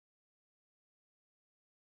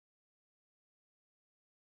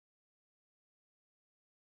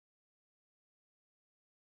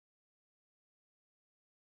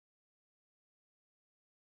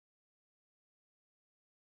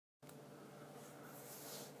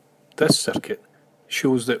This circuit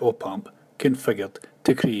shows the op-amp configured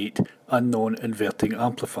to create a non-inverting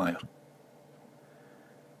amplifier,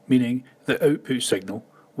 meaning the output signal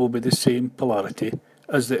will be the same polarity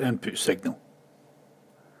as the input signal.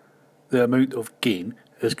 The amount of gain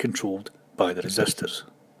is controlled by the resistors.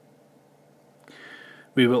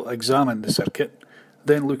 We will examine the circuit,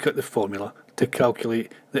 then look at the formula to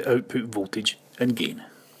calculate the output voltage and gain.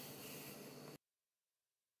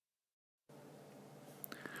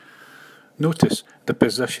 Notice the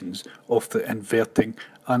positions of the inverting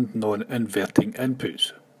and non-inverting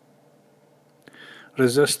inputs.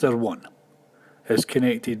 Resistor 1 is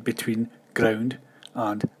connected between ground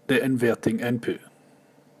and the inverting input.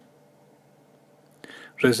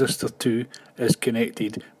 Resistor 2 is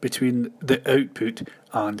connected between the output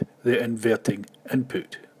and the inverting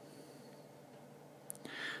input.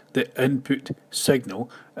 The input signal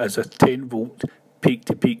is a 10 volt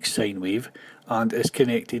peak-to-peak sine wave and is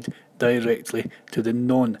connected directly to the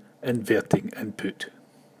non-inverting input.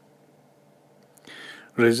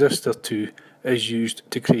 Resistor 2 is used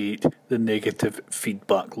to create the negative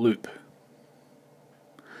feedback loop.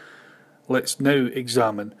 Let's now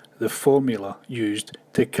examine the formula used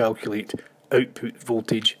to calculate output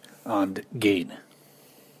voltage and gain.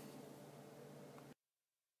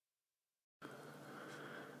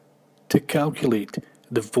 To calculate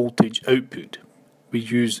the voltage output, we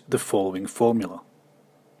use the following formula.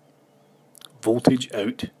 Voltage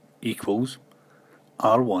out equals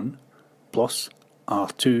R1 plus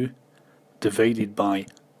R2 divided by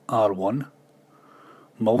R1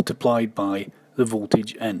 multiplied by the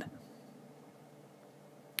voltage in.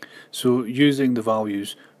 So using the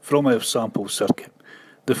values from our sample circuit,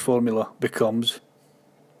 the formula becomes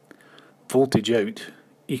voltage out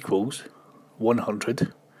equals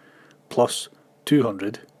 100 plus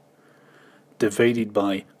 200 divided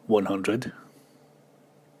by 100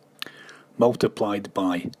 multiplied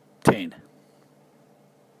by 10.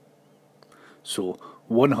 So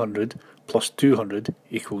 100 plus 200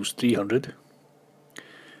 equals 300.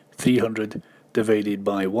 300 divided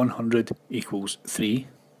by 100 equals 3.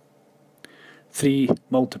 3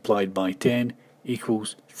 multiplied by 10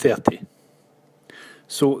 equals 30.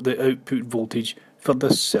 So the output voltage for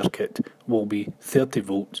this circuit will be 30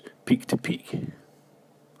 volts peak to peak.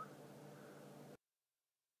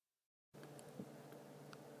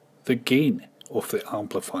 The gain of the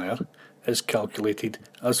amplifier is calculated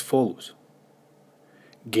as follows.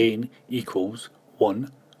 Gain equals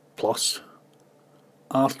 1 plus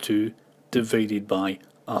R2 divided by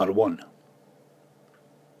R1.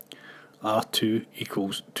 R2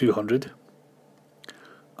 equals 200.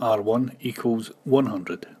 R1 equals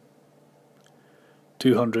 100.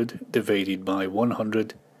 200 divided by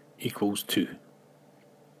 100 equals 2.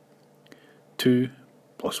 2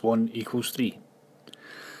 plus 1 equals 3.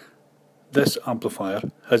 This amplifier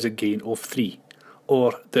has a gain of 3,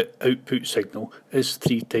 or the output signal is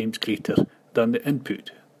 3 times greater than the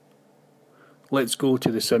input. Let's go to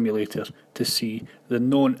the simulator to see the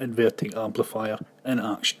non-inverting amplifier in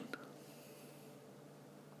action.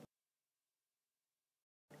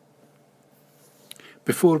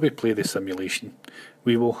 Before we play the simulation,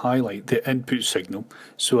 we will highlight the input signal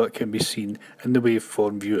so it can be seen in the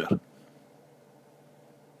waveform viewer.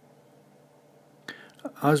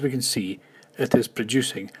 As we can see, it is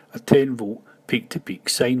producing a 10 volt peak-to-peak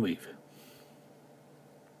sine wave.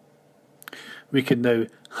 We can now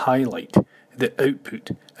highlight the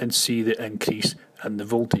output and see the increase in the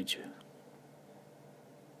voltage.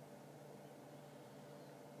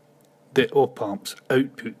 The op-amp's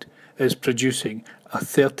output is producing a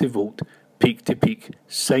 30 volt peak-to-peak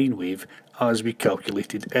sine wave as we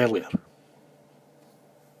calculated earlier.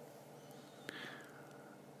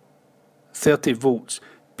 30 volts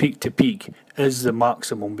peak-to-peak is the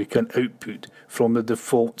maximum we can output from the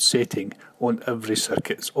default setting on every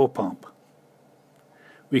circuit's op-amp.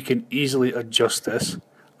 We can easily adjust this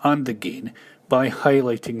and the gain by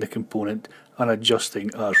highlighting the component and adjusting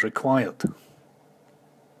as required.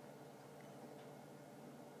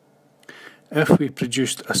 If we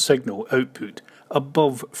produced a signal output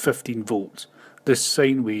above 15 volts, the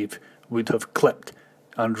sine wave would have clipped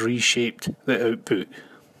and reshaped the output.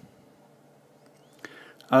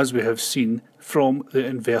 As we have seen from the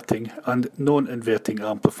inverting and non-inverting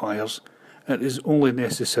amplifiers, it is only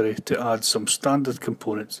necessary to add some standard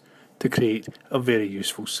components to create a very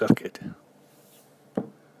useful circuit.